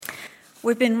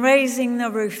We've been raising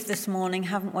the roof this morning,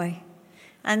 haven't we?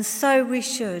 And so we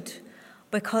should,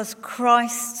 because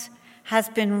Christ has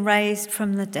been raised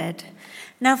from the dead.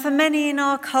 Now, for many in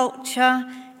our culture,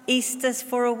 Easter's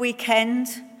for a weekend,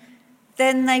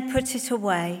 then they put it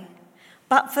away.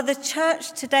 But for the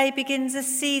church, today begins a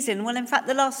season. Well, in fact,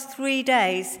 the last 3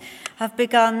 days have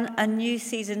begun a new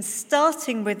season,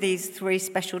 starting with these 3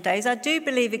 special days. I do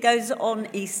believe it goes on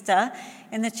Easter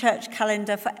in the church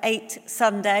calendar for 8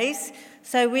 Sundays.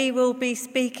 So we will be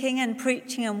speaking and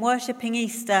preaching and worshipping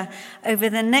Easter over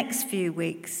the next few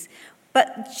weeks.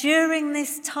 But during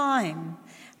this time,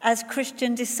 as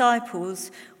Christian disciples,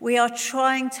 we are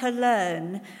trying to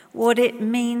learn what it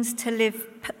means to live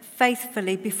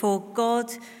faithfully before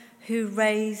God who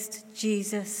raised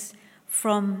Jesus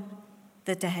from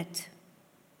the dead.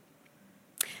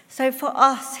 So for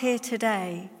us here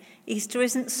today, Easter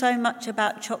isn't so much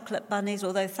about chocolate bunnies,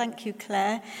 although thank you,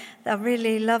 Claire. I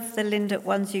really love the Lindt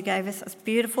ones you gave us. That's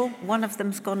beautiful. One of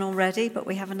them's gone already, but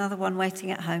we have another one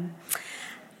waiting at home.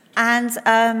 And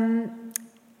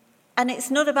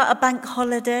it's not about a bank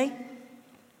holiday.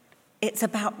 It's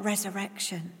about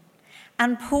resurrection.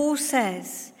 And Paul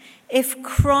says, if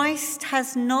Christ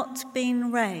has not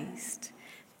been raised,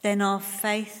 then our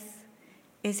faith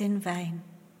is in vain.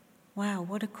 Wow,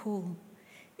 what a call.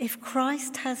 If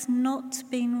Christ has not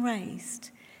been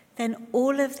raised, then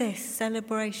all of this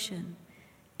celebration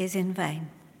is in vain.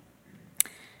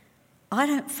 I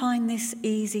don't find this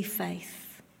easy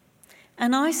faith.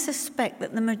 And I suspect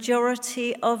that the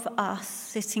majority of us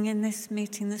sitting in this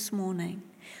meeting this morning,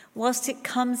 whilst it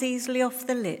comes easily off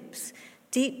the lips,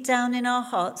 deep down in our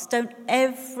hearts,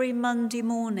 every Monday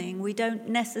morning, we don't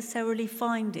necessarily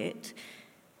find it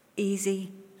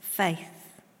easy faith.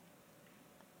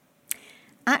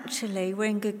 Actually, we're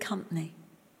in good company.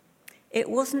 It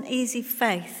wasn't easy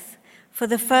faith for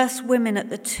the first women at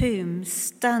the tomb,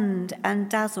 stunned and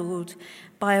dazzled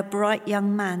by a bright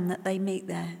young man that they meet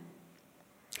there.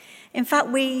 In fact,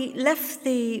 we left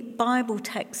the Bible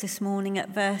text this morning at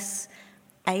verse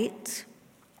 8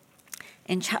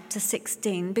 in chapter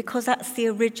 16 because that's the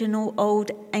original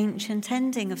old ancient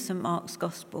ending of St. Mark's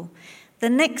Gospel. The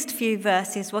next few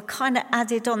verses were kind of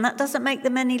added on. That doesn't make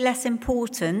them any less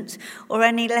important or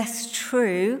any less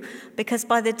true, because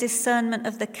by the discernment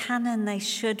of the canon, they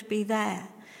should be there.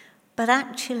 But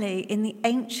actually, in the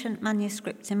ancient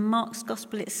manuscript, in Mark's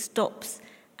Gospel, it stops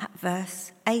at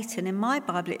verse 8. And in my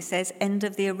Bible, it says, end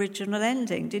of the original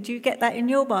ending. Did you get that in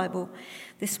your Bible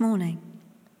this morning?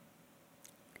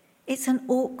 It's an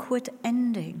awkward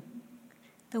ending.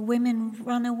 The women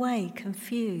run away,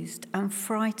 confused and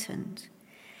frightened.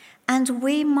 And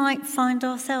we might find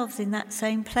ourselves in that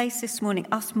same place this morning,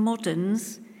 us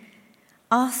moderns,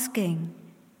 asking,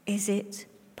 is it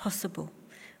possible?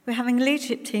 We're having a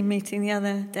leadership team meeting the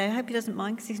other day. I hope he doesn't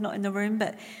mind because he's not in the room,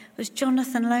 but it was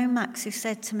Jonathan Lomax who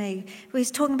said to me, he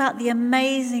was talking about the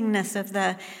amazingness of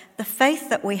the faith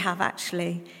that we have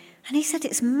actually. And he said,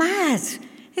 it's mad,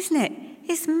 isn't it?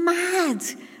 It's mad,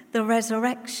 the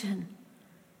resurrection.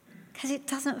 Because it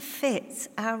doesn't fit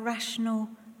our rational,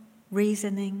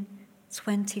 reasoning,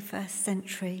 21st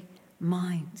century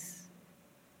minds.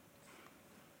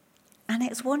 And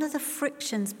it's one of the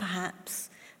frictions, perhaps,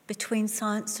 between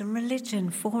science and religion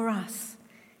for us.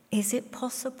 Is it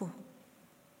possible?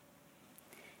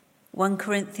 1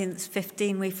 Corinthians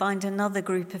 15, we find another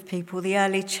group of people, the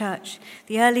early church,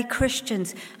 the early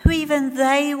Christians, who even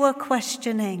they were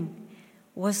questioning,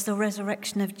 was the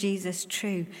resurrection of Jesus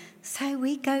true? So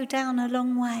we go down a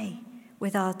long way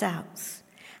with our doubts.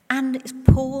 And it's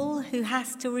Paul who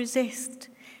has to resist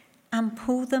and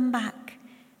pull them back,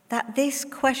 that this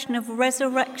question of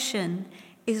resurrection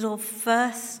is of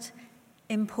first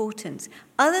importance.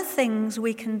 Other things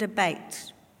we can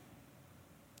debate,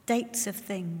 dates of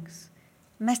things,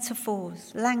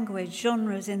 metaphors, language,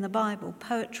 genres in the Bible,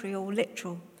 poetry or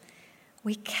literal.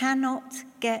 We cannot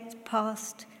get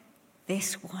past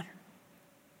this one.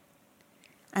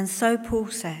 And so Paul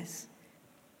says,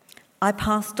 I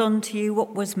passed on to you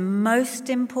what was most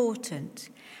important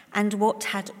and what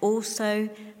had also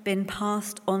been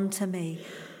passed on to me.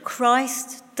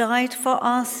 Christ died for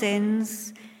our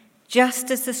sins, just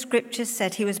as the scriptures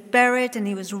said. He was buried and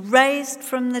he was raised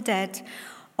from the dead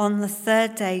on the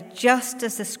 3rd day, just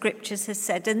as the scriptures had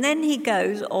said. And then he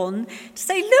goes on to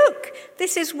say, look,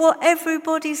 this is what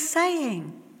everybody's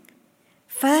saying.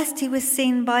 First he was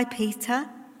seen by Peter,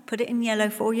 put it in yellow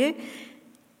for you,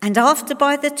 and after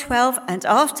by the 12, and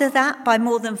after that by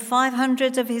more than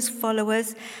 500 of his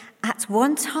followers at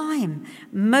one time,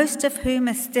 most of whom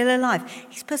are still alive.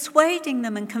 He's persuading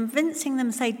them and convincing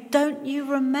them, say, don't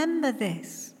you remember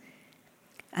this?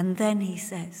 And then he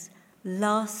says,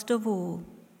 last of all,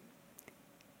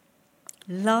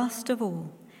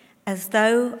 as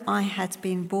though I had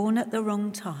been born at the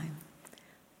wrong time,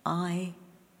 I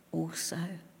also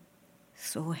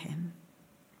saw him.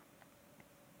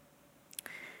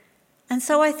 And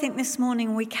so I think this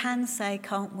morning we can say,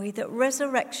 can't we, that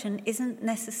resurrection isn't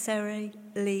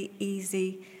necessarily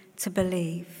easy to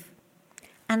believe.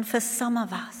 And for some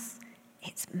of us,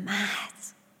 it's mad.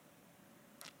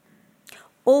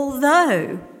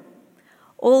 Although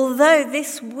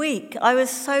this week I was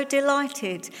so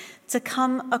delighted to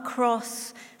come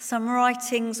across some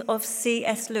writings of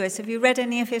C.S. Lewis. Have you read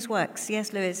any of his work?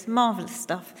 C.S. Lewis, marvellous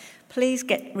stuff. Please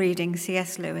get reading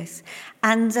C.S. Lewis.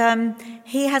 And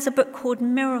he has a book called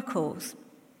Miracles.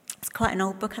 It's quite an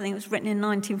old book. I think it was written in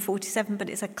 1947, but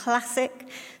it's a classic,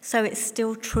 so it's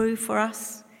still true for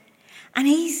us. And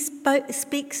he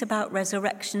speaks about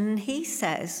resurrection, and he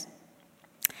says,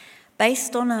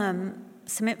 based on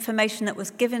some information that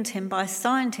was given to him by a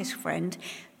scientist friend,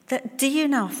 that, do you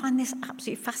know, I find this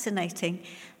absolutely fascinating,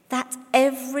 that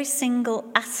every single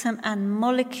atom and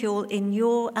molecule in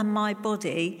your and my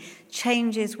body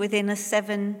changes within a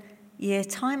 7-year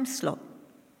time slot.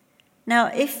 Now,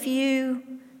 if you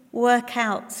work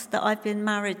out that I've been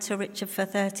married to Richard for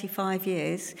 35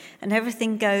 years and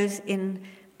everything goes in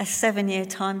a 7-year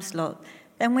time slot,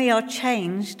 then we are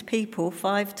changed people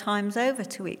 5 times over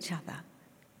to each other.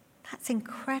 That's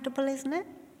incredible, isn't it?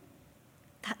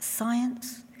 That's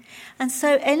science. And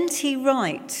so N.T.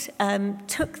 Wright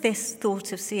took this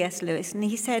thought of C.S. Lewis, and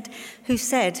who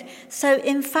said, so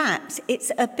in fact,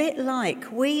 it's a bit like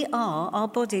our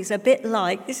bodies, a bit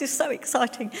like, this is so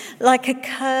exciting, like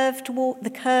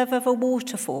the curve of a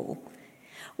waterfall,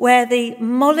 where the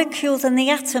molecules and the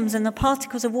atoms and the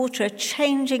particles of water are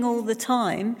changing all the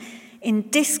time in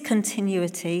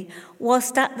discontinuity,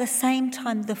 whilst at the same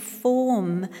time the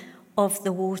form of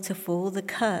the waterfall, the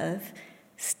curve,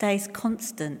 stays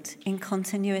constant in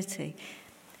continuity.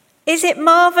 Is it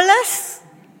marvellous?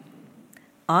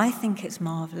 I think it's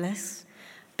marvellous,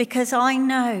 because I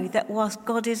know that whilst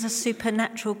God is a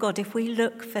supernatural God, if we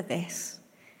look for this,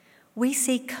 we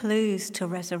see clues to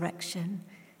resurrection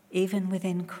even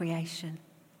within creation.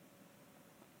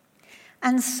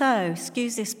 And so,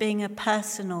 excuse this being a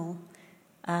personal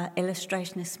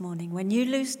illustration this morning, when you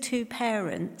lose 2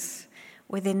 parents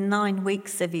within 9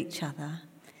 weeks of each other,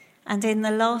 and in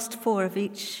the last 4 of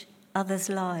each other's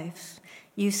lives,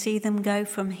 you see them go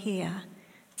from here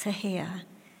to here.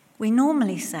 We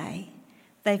normally say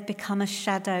they've become a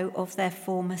shadow of their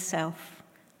former self,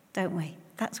 don't we?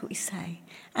 That's what we say.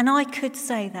 And I could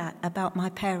say that about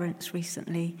my parents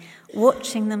recently,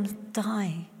 watching them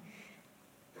die.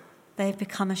 They've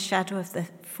become a shadow of the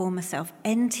former self.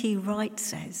 N.T. Wright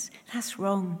says that's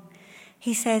wrong.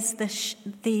 He says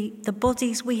the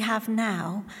bodies we have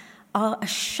now are a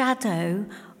shadow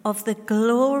of the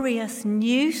glorious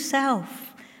new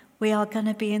self we are going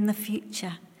to be in the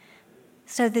future.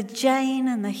 So the Jane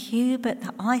and the Hubert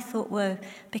that I thought were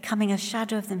becoming a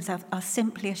shadow of themselves are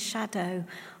simply a shadow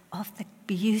of the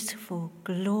beautiful,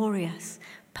 glorious,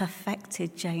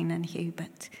 perfected Jane and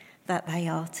Hubert that they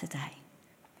are today.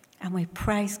 And we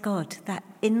praise God that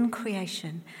in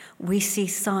creation we see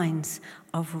signs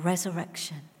of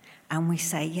resurrection, and we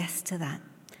say yes to that.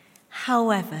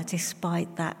 However,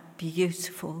 despite that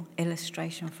beautiful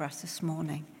illustration for us this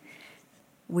morning,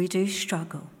 we do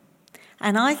struggle.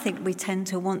 And I think we tend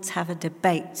to want to have a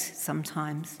debate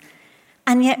sometimes.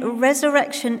 And yet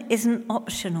resurrection isn't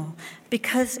optional,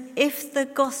 because if the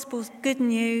gospel's good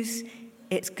news,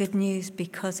 it's good news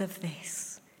because of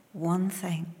this one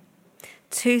thing.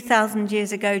 2,000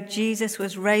 years ago, Jesus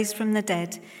was raised from the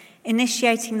dead,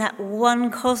 initiating that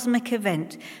one cosmic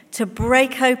event to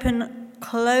break open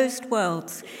closed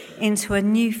worlds into a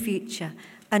new future,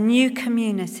 a new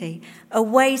community, a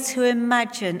way to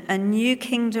imagine a new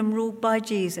kingdom ruled by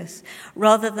Jesus,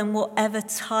 rather than whatever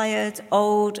tired,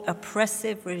 old,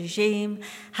 oppressive regime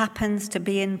happens to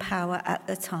be in power at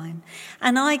the time.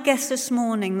 And I guess this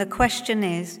morning the question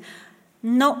is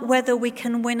not whether we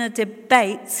can win a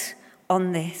debate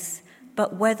on this,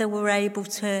 but whether we're able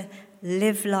to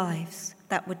live lives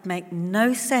that would make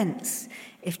no sense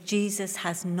if Jesus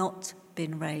has not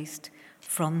been raised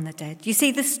from the dead. You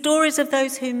see, the stories of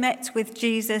those who met with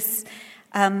Jesus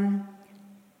after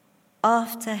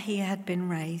he had been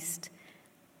raised,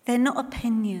 they're not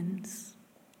opinions,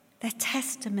 they're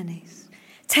testimonies.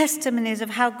 Testimonies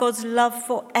of how God's love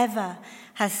forever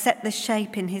has set the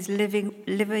shape in his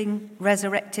living,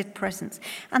 resurrected presence.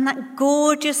 And that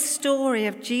gorgeous story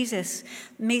of Jesus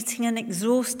meeting an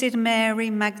exhausted Mary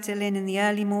Magdalene in the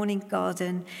early morning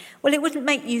garden. Well, it wouldn't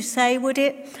make you say, would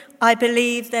it? I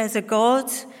believe there's a God,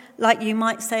 like you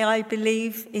might say, I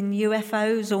believe in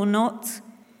UFOs or not,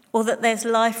 or that there's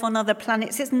life on other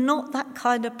planets. It's not that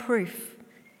kind of proof,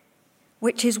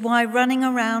 which is why running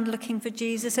around looking for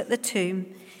Jesus at the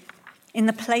tomb in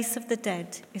the place of the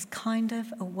dead is kind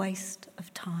of a waste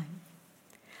of time.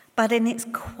 But in its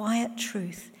quiet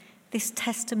truth, this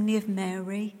testimony of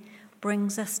Mary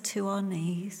brings us to our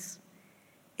knees.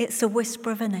 It's a whisper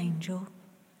of an angel.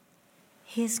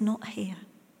 He is not here.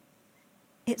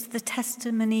 It's the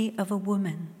testimony of a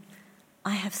woman.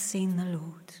 I have seen the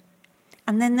Lord.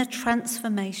 And then the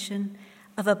transformation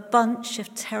of a bunch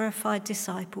of terrified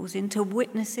disciples into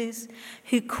witnesses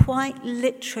who quite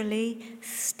literally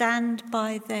stand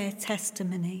by their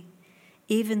testimony,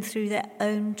 even through their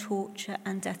own torture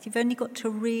and death. You've only got to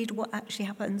read what actually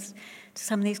happens to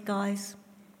some of these guys.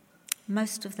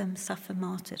 Most of them suffer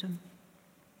martyrdom.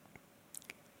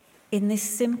 In this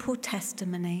simple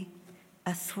testimony,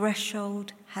 a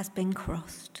threshold has been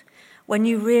crossed. When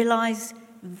you realise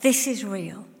this is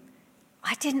real.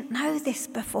 I didn't know this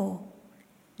before.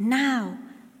 Now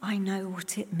I know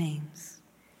what it means.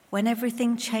 When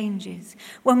everything changes,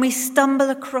 when we stumble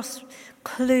across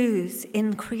clues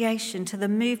in creation to the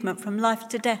movement from life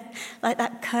to death, like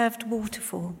that curved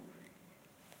waterfall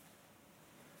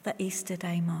that Easter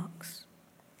Day marks.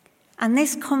 And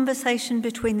this conversation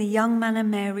between the young man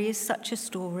and Mary is such a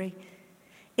story.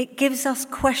 It gives us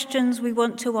questions we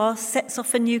want to ask, sets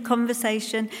off a new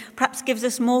conversation, perhaps gives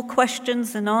us more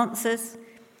questions than answers.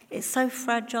 It's so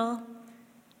fragile,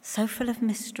 so full of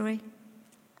mystery.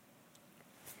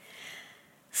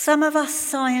 Some of us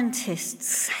scientists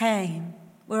say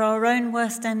we're our own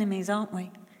worst enemies, aren't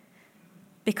we?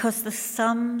 Because the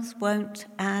sums won't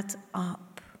add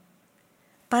up.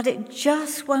 But it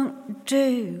just won't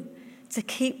do to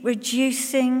keep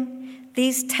reducing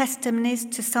these testimonies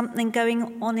to something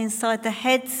going on inside the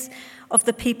heads of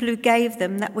the people who gave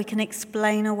them that we can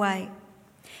explain away.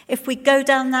 If we go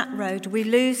down that road, we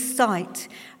lose sight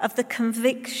of the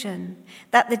conviction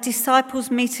that the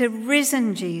disciples meet a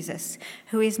risen Jesus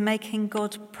who is making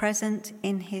God present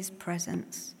in his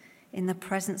presence, in the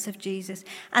presence of Jesus.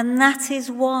 And that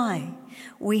is why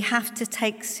we have to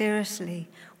take seriously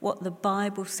what the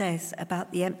Bible says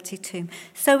about the empty tomb.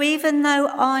 So even though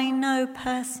I know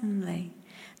personally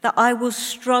that I will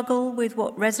struggle with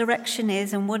what resurrection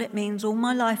is and what it means all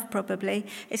my life probably,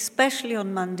 especially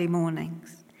on Monday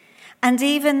mornings, and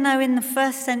even though in the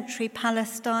first century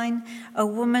Palestine, a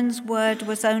woman's word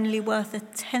was only worth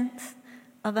 1/10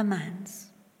 of a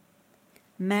man's,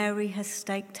 Mary has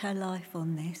staked her life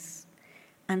on this.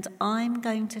 And I'm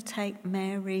going to take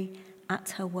Mary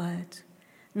at her word,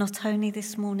 not only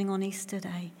this morning on Easter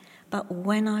Day, but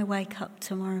when I wake up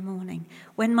tomorrow morning,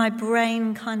 when my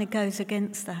brain kind of goes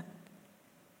against that.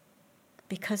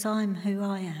 Because I'm who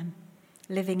I am,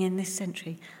 living in this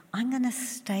century, I'm going to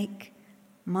stake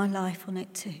my life on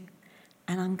it too.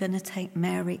 And I'm going to take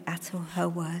Mary at her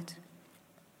word.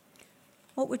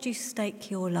 What would you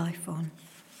stake your life on?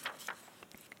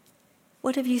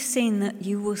 What have you seen that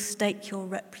you will stake your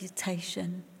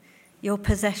reputation, your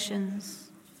possessions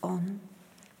on?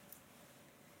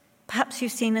 Perhaps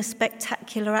you've seen a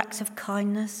spectacular act of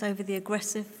kindness over the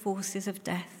aggressive forces of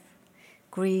death,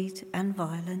 greed and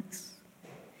violence.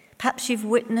 Perhaps you've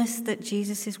witnessed that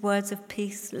Jesus' words of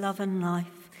peace, love and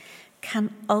life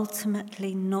can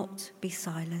ultimately not be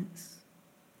silenced.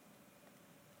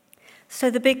 So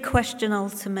the big question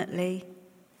ultimately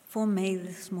for me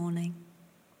this morning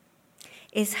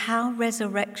is how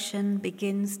resurrection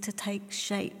begins to take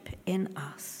shape in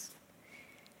us.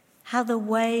 How the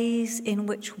ways in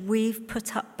which we've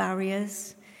put up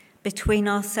barriers between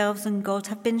ourselves and God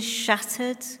have been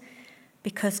shattered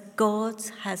because God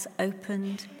has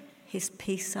opened his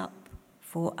peace up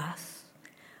for us.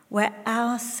 Where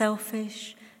our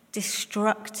selfish,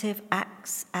 destructive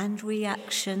acts and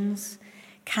reactions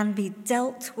can be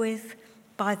dealt with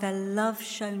by the love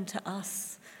shown to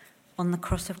us on the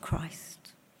cross of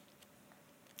Christ.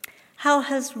 How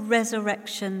has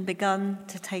resurrection begun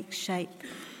to take shape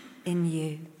in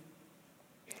you?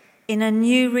 In a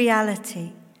new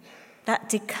reality that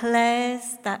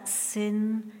declares that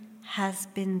sin has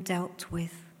been dealt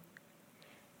with,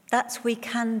 that we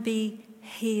can be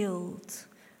healed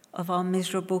of our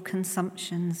miserable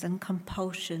consumptions and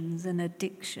compulsions and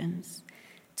addictions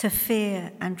to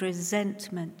fear and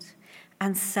resentment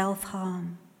and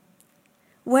self-harm.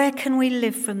 Where can we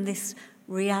live from this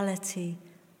reality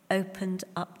opened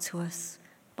up to us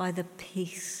by the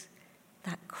peace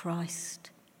that Christ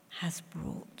has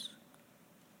brought?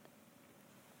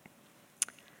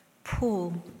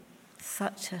 Paul,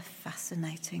 such a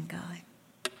fascinating guy.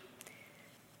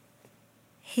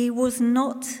 He was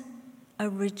not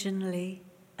originally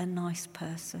a nice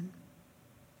person.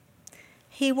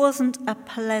 He wasn't a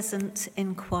pleasant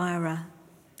inquirer.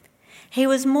 He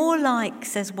was more like,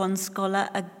 says one scholar,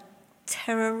 a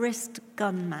terrorist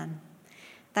gunman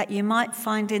that you might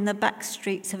find in the back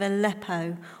streets of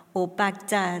Aleppo or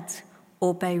Baghdad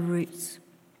or Beirut,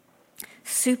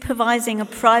 supervising a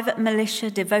private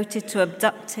militia devoted to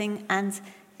abducting and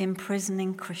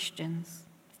imprisoning Christians.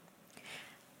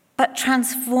 But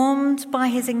transformed by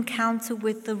his encounter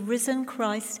with the risen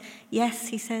Christ, yes,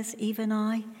 he says, even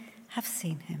I have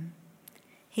seen him.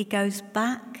 He goes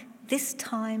back, this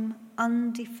time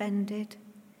undefended,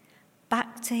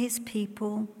 back to his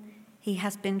people he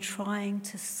has been trying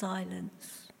to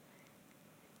silence.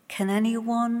 Can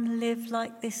anyone live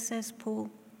like this, says Paul?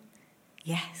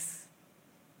 Yes.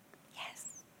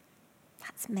 Yes.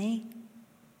 That's me.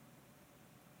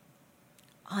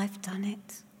 I've done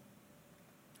it.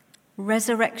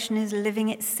 Resurrection is living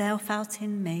itself out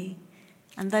in me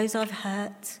and those I've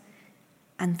hurt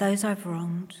and those I've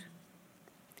wronged.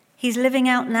 He's living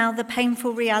out now the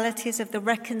painful realities of the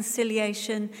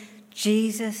reconciliation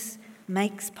Jesus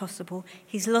makes possible.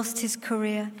 He's lost his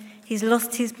career. He's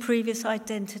lost his previous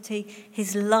identity.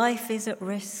 His life is at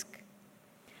risk.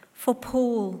 For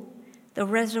Paul, the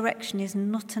resurrection is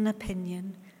not an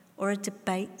opinion or a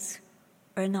debate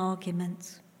or an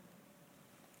argument.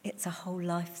 It's a whole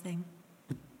life thing.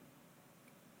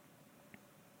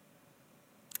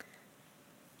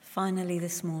 Finally,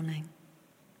 this morning,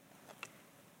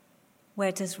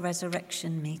 where does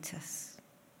resurrection meet us?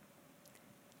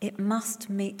 It must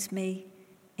meet me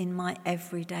in my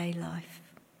everyday life.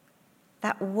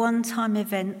 That one-time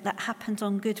event that happened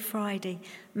on Good Friday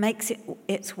makes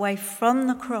its way from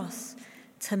the cross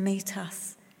to meet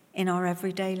us in our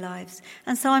everyday lives.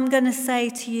 And so I'm going to say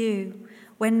to you,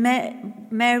 when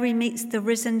Mary meets the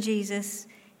risen Jesus,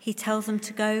 he tells them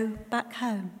to go back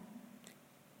home.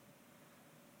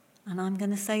 And I'm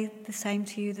going to say the same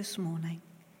to you this morning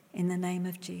in the name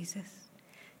of Jesus.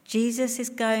 Jesus is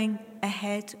going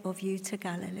ahead of you to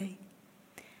Galilee.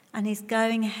 And he's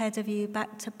going ahead of you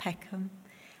back to Peckham.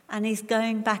 And he's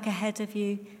going back ahead of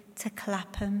you to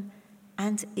Clapham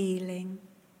and Ealing,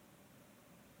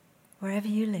 wherever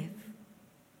you live.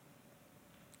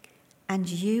 And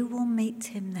you will meet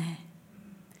him there,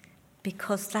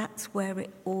 because that's where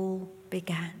it all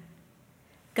began.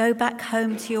 Go back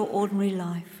home to your ordinary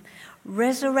life.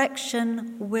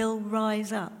 Resurrection will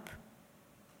rise up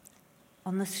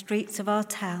on the streets of our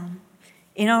town,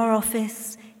 in our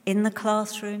office, in the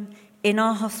classroom, in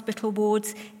our hospital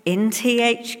wards, in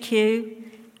THQ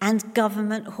and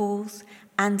government halls,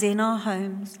 and in our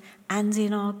homes and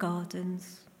in our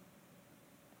gardens.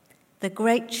 The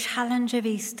great challenge of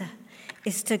Easter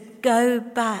is to go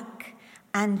back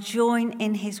and join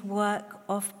in his work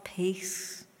of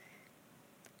peace,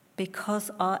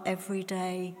 because our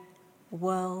everyday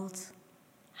world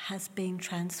has been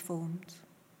transformed.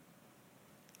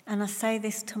 And I say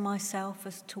this to myself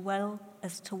as well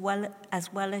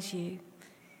as you.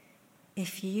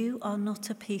 If you are not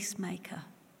a peacemaker,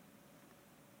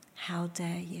 how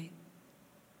dare you?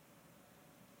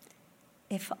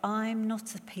 If I'm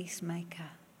not a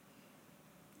peacemaker,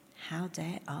 how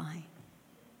dare I?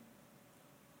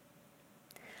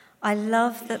 I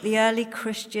love that the early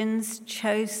Christians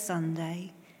chose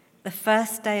Sunday, the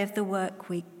first day of the work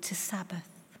week, to Sabbath.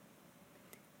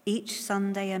 Each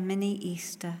Sunday a mini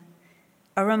Easter,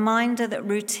 a reminder that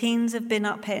routines have been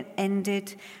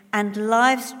upended and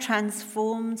lives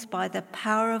transformed by the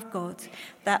power of God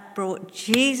that brought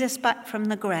Jesus back from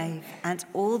the grave and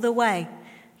all the way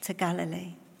to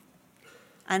Galilee.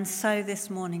 And so this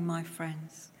morning, my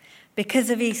friends,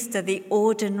 because of Easter, the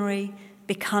ordinary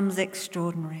becomes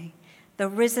extraordinary. The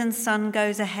risen Son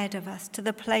goes ahead of us to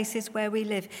the places where we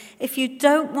live. If you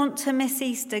don't want to miss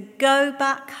Easter, go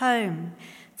back home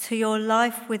to your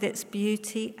life with its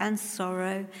beauty and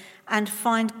sorrow and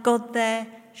find God there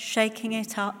shaking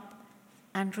it up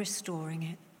and restoring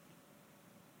it.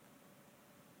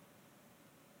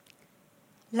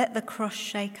 Let the cross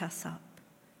shake us up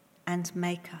and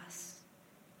make us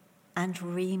and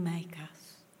remake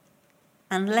us.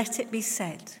 And let it be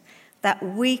said that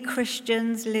we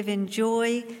Christians live in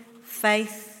joy,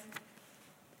 faith,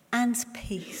 and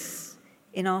peace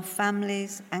in our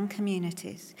families and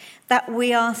communities, that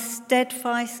we are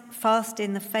steadfast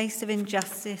in the face of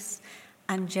injustice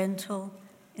and gentle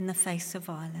in the face of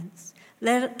violence.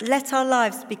 Let our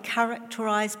lives be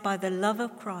characterized by the love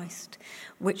of Christ,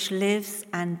 which lives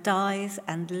and dies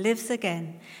and lives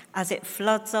again as it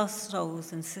floods our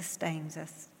souls and sustains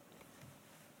us.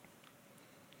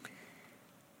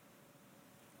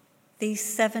 These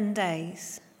 7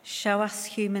 days show us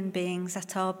human beings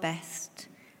at our best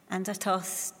and at our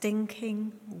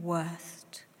stinking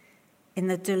worst in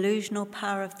the delusional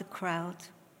power of the crowd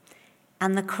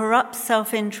and the corrupt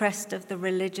self-interest of the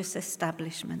religious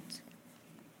establishment.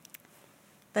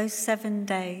 Those 7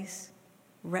 days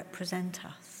represent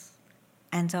us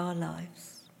and our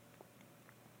lives.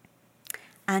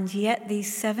 And yet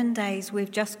these 7 days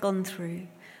we've just gone through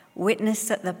witness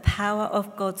that the power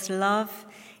of God's love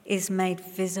is made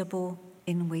visible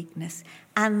in weakness.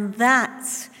 And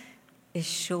that is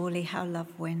surely how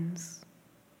love wins.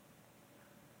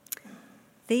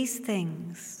 These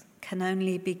things can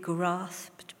only be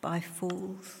grasped by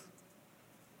fools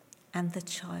and the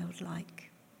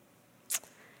childlike.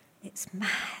 It's mad.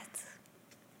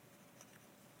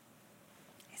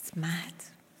 It's mad.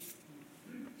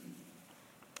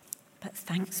 But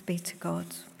thanks be to God.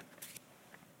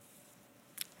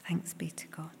 Thanks be to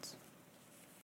God.